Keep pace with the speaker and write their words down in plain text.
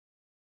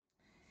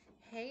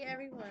Hey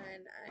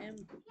everyone, I am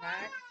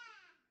back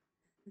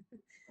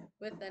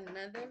with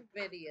another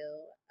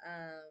video.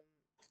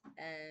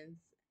 And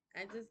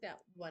I just got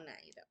one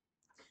item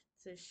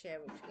to share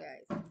with you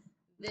guys.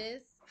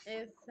 This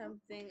is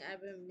something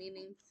I've been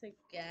meaning to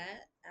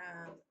get.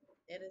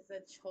 It is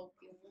a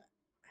choking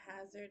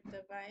hazard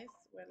device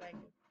where, like,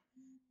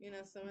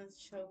 someone's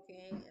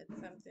choking, it's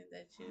something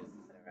that you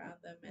put around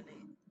them and it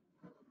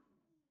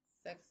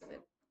sucks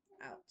it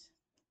out.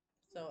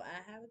 So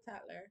I have a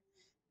toddler,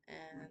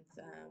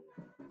 and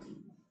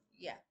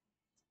yeah,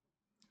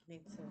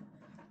 need to.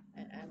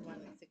 I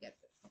wanted to get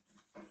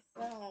this.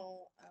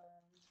 So,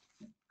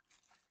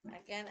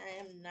 again, I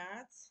am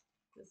not,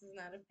 this is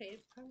not a paid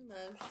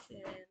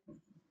promotion,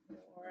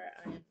 or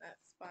I am not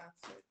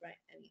sponsored by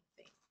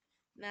anything.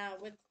 Now,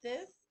 with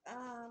this,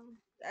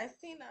 I've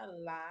seen a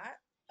lot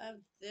of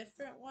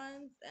different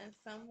ones, and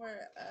some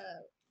were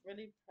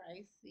really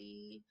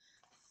pricey,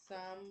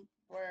 some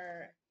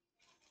were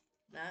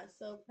not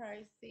so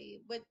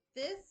pricey. With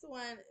this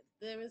one,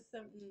 there was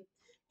something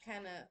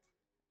kind of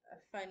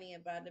funny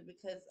about it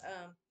because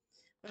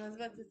when I was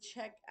about to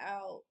check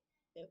out,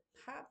 it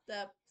popped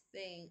up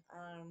saying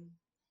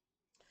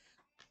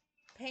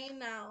pay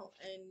now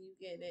and you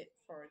get it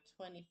for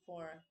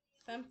 24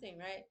 something,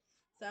 right?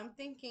 So I'm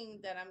thinking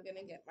that I'm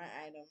gonna get my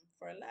item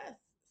for less.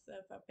 So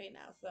if I pay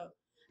now, so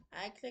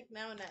I click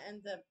now and I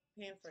end up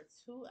paying for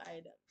two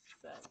items.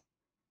 So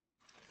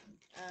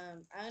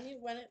I only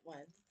wanted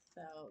one,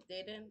 so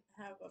they didn't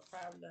have a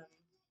problem,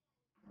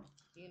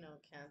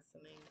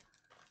 canceling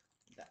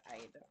the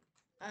item.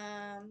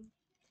 Um,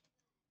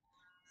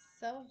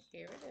 so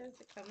here it is.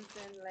 It comes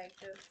in like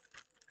this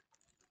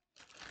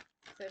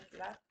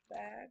Ziploc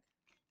bag.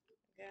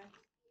 Okay.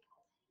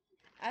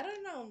 I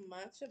don't know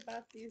much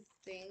about these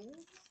things,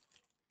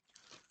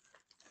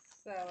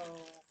 so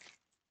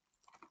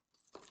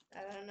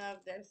I don't know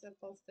if they're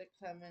supposed to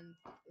come in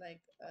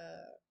like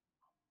a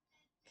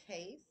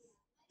case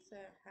to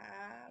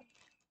have,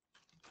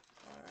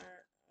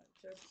 or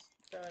just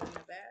throw it in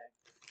a bag.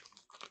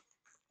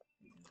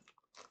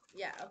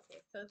 Yeah,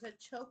 okay. So it's a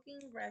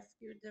choking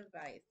rescue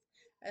device,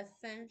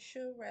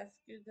 essential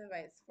rescue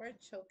device for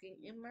choking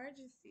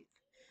emergencies.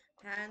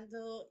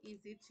 Handle,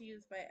 easy to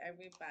use by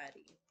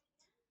everybody.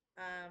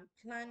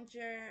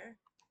 Plunger.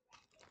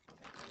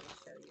 Let me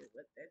show you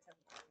what they're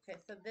talking about. Okay,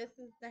 so this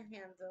is the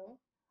handle.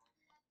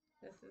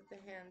 This is the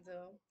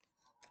handle.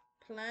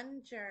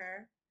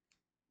 Plunger,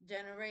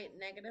 generate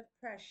negative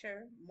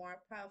pressure, more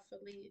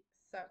powerfully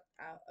suck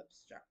out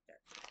obstructor.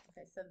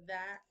 Okay, so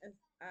that is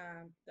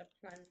the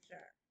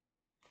plunger.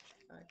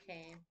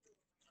 Okay,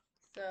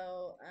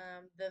 so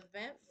the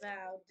vent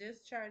valve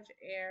discharge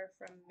air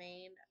from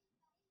main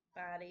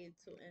body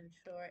to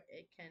ensure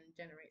it can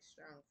generate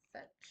strong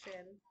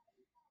suction.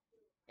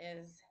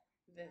 Is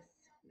this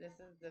this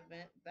is the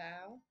vent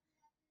valve,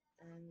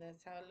 and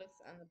that's how it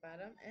looks on the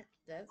bottom. It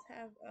does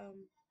have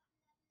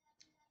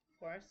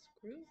 4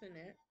 screws in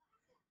it.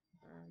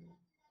 Um,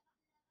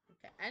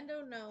 okay, I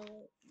don't know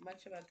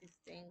much about these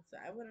things, so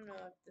I wouldn't know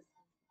if this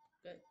is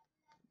good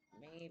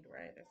made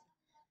right or something.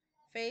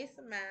 Face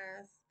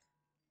mask,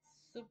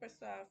 super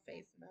soft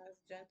face mask,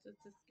 gentle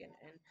to skin,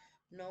 and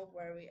no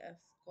worry of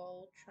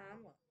skull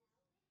trauma.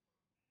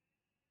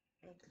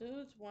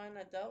 Includes one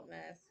adult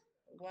mask,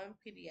 one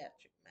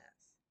pediatric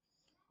mask,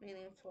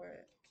 meaning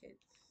for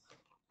kids.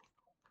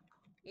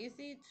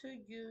 Easy to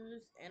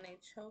use in a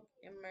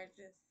choking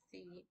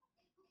emergency.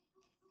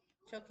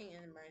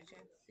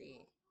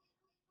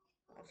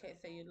 Okay,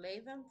 so you lay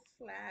them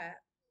flat,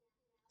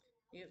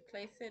 you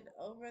place it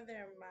over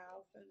their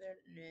mouth and their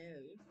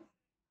nose,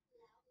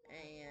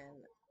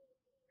 and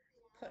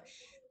push.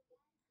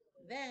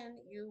 Then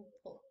you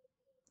pull.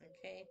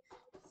 Okay,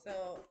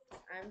 so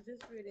I'm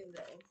just reading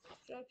the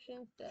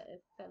instructions that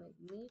it's telling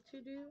me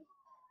to do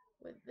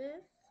with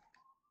this.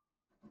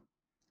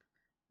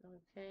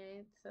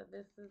 Okay, so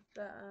this is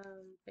the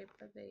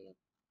paper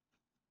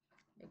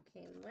it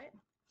came with.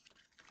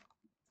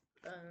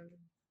 Um,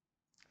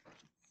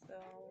 so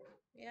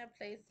yeah,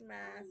 place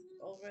mask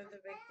over the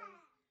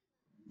victim's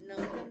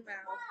nose and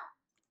mouth.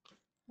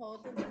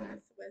 Hold the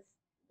mask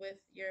with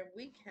your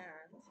weak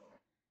hand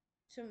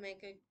to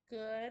make a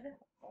good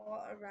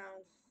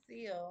all-around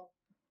seal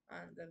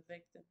on the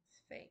victim's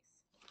face.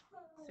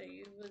 So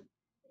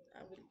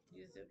I would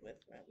use it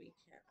with my weak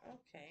hand.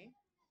 Okay,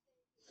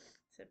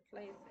 to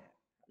place it.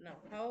 No,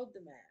 hold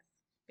the mask.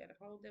 You gotta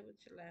hold it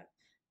with your left.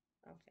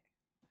 Okay,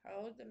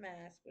 hold the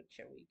mask with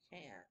your weak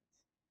hand.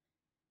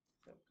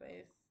 So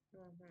place.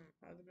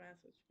 Hold the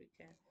mask with your weak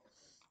hand.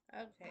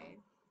 Okay,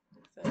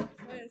 so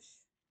push.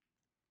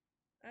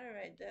 All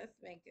right, that's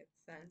making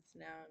sense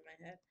now in my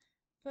head.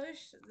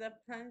 Push the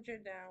plunger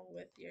down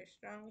with your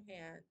strong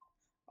hand.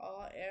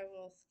 All air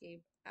will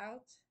escape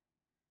out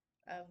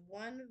of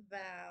one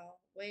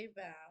wave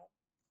valve.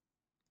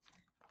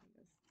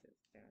 Let's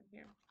just down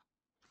here.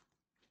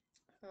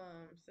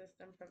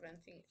 System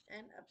preventing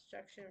an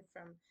obstruction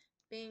from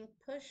being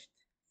pushed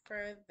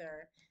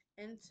further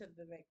into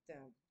the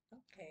victim.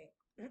 Okay.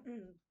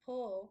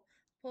 pull,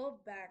 pull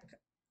back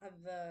of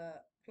the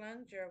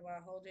plunger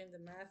while holding the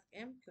mask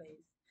in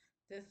place.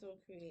 This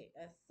will create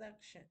a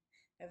suction.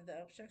 If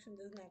the obstruction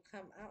does not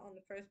come out on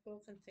the first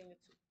pull, continue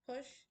to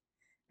push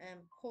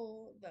and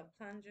pull the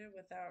plunger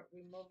without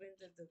removing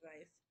the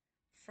device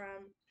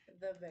from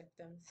the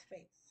victim's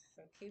face.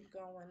 So keep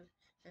going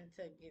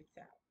until it gets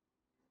out.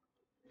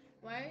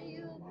 Why are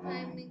you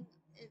climbing?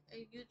 Are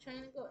you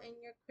trying to go in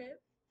your crib?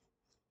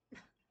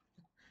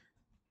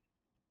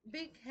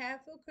 Be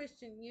careful,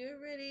 Christian. You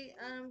already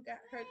got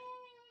hurt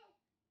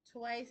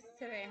twice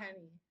today,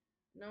 honey.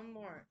 No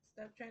more.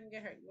 Stop trying to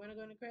get hurt. You want to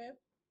go in the crib?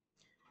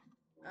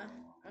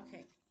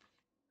 Okay.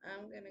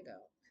 I'm gonna go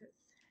because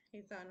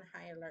he's on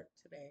high alert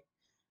today,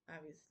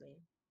 obviously.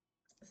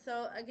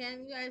 So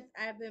again, you guys,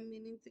 I've been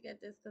meaning to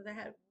get this because I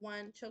had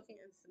one choking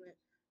incident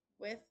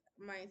with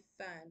my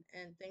son,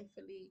 and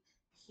thankfully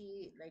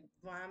he like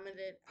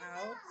vomited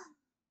out.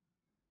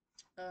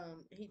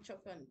 He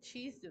choked on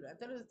cheese doodle. I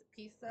thought it was the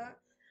pizza,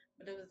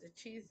 but it was the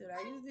cheese doodle.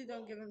 I usually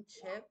don't give him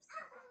chips,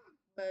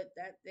 but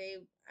that day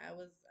I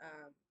was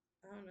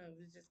I don't know,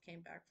 we just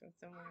came back from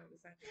somewhere. It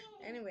was like,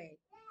 anyway,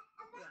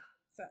 yeah.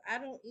 So I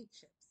don't eat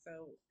chips,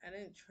 so I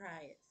didn't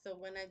try it. So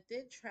when I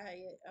did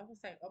try it, I was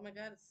like, oh my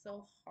God, it's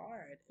so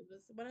hard. It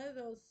was one of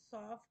those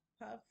soft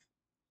puff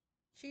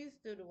cheese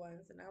doodle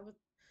ones, and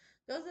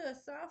those are the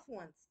soft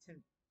ones to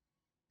me.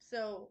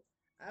 So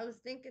I was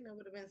thinking it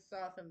would have been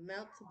soft and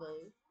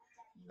meltable,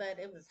 but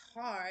it was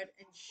hard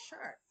and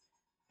sharp.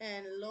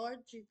 And Lord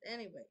jeez,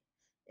 anyway,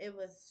 it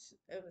was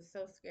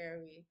so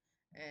scary.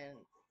 And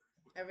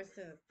ever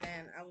since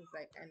then, I was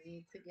like, I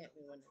need to get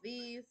me one of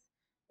these.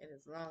 It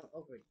is long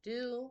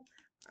overdue.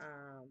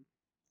 Um,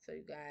 so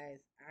you guys,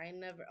 I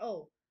never.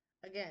 Oh,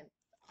 again,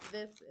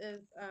 this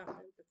is let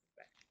me put this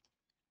back.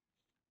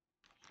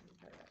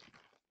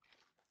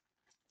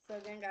 So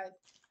again, guys,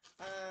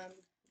 um,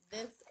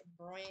 this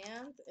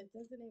brand, it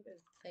doesn't even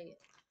say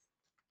it.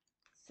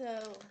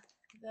 So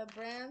the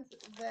brands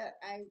that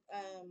I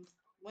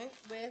went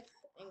with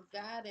and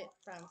got it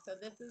from. So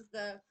this is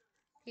the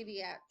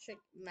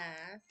pediatric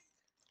mask,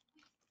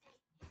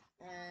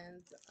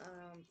 and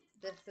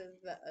this is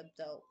the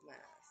adult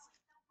mask.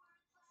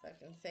 So I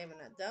can save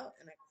an adult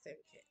and I can save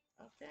a kid.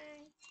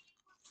 Okay.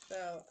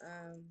 So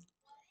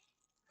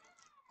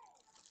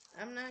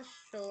I'm not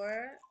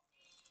sure.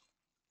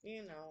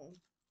 You know,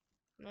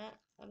 not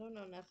I don't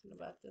know nothing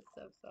about this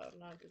stuff, so I'm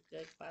not as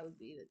good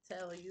quality to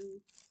tell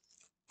you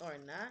or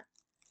not.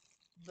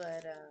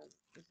 But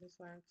I just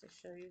wanted to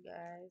show you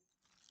guys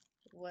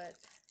what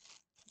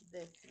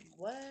this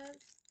was,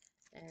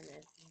 and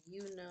if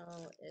you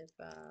know if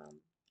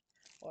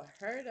or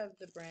heard of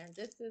the brand,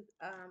 this is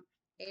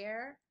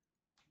AIROMEDIX,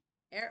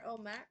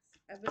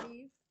 I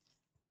believe.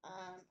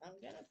 I'm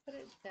gonna put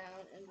it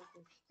down in the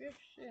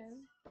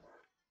description,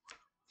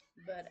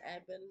 but I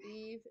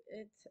believe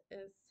it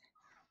is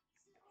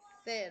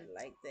said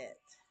like that.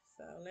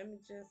 So let me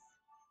just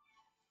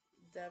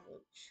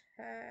double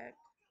check.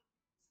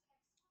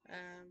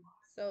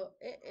 So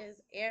it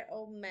is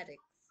AIROMEDIX.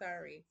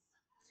 Sorry,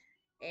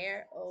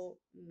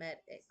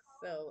 AIROMEDIX.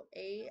 So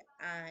AIROMEDIX.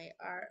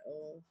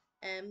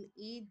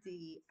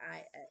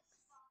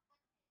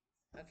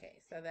 Okay,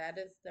 so that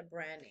is the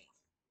brand name.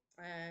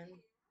 And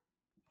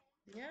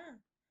yeah,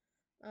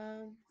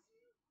 um,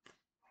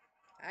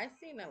 I've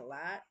seen a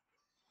lot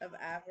of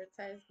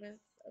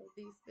advertisements of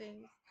these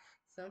things.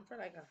 Some for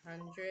like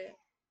 100,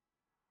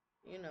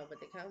 but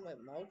they come with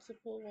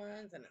multiple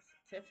ones and a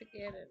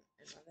certificate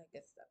and all that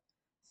good stuff.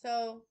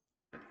 So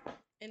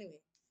anyway,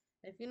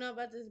 if you know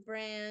about this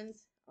brand,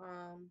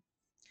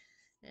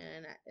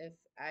 and if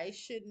I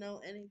should know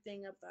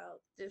anything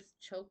about this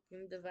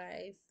choking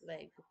device,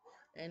 like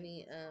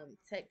any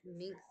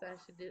techniques I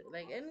should do,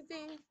 like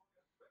anything,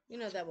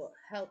 that will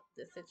help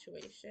the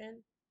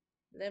situation,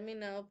 let me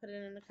know. Put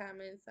it in the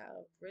comments.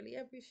 I'll really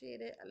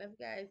appreciate it. I love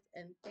you guys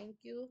and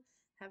thank you.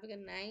 Have a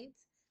good night.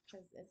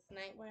 Because it's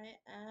night where I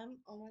am.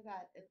 Oh my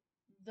God.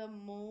 The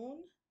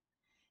moon.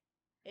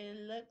 It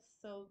looks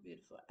so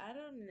beautiful. I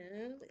don't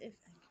know if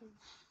I can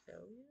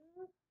show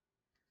you.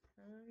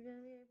 I'm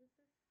gonna be able to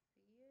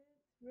see it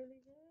really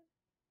good.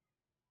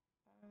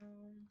 I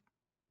don't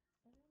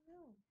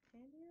know.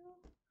 Can you?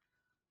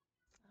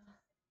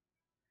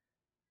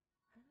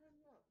 I don't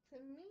know. To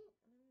me,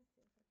 let me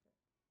see if I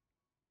can.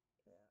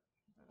 Yeah.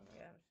 Oh my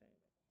God, I'm showing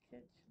you the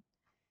kitchen.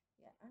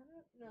 Yeah, I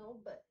don't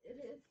know, but it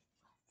is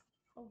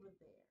over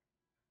there.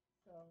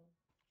 So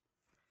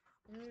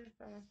let me if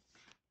I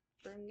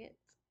bring it.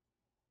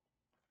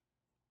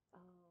 Oh,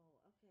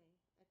 okay.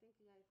 I think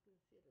you guys can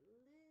see it a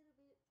little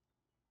bit.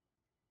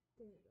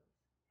 There it goes.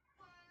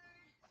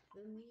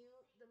 The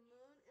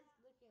moon is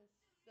looking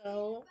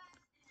so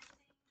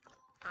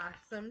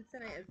awesome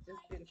tonight. It's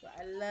just beautiful.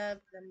 I love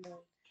the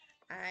moon.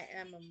 I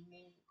am a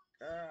moon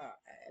girl.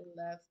 I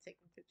love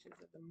taking pictures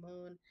of the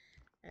moon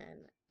and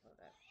all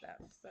that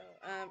stuff. So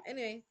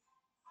anyway,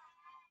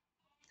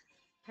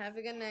 have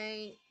a good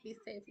night. Be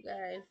safe, you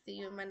guys. See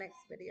you in my next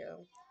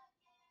video.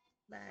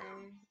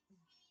 Bye.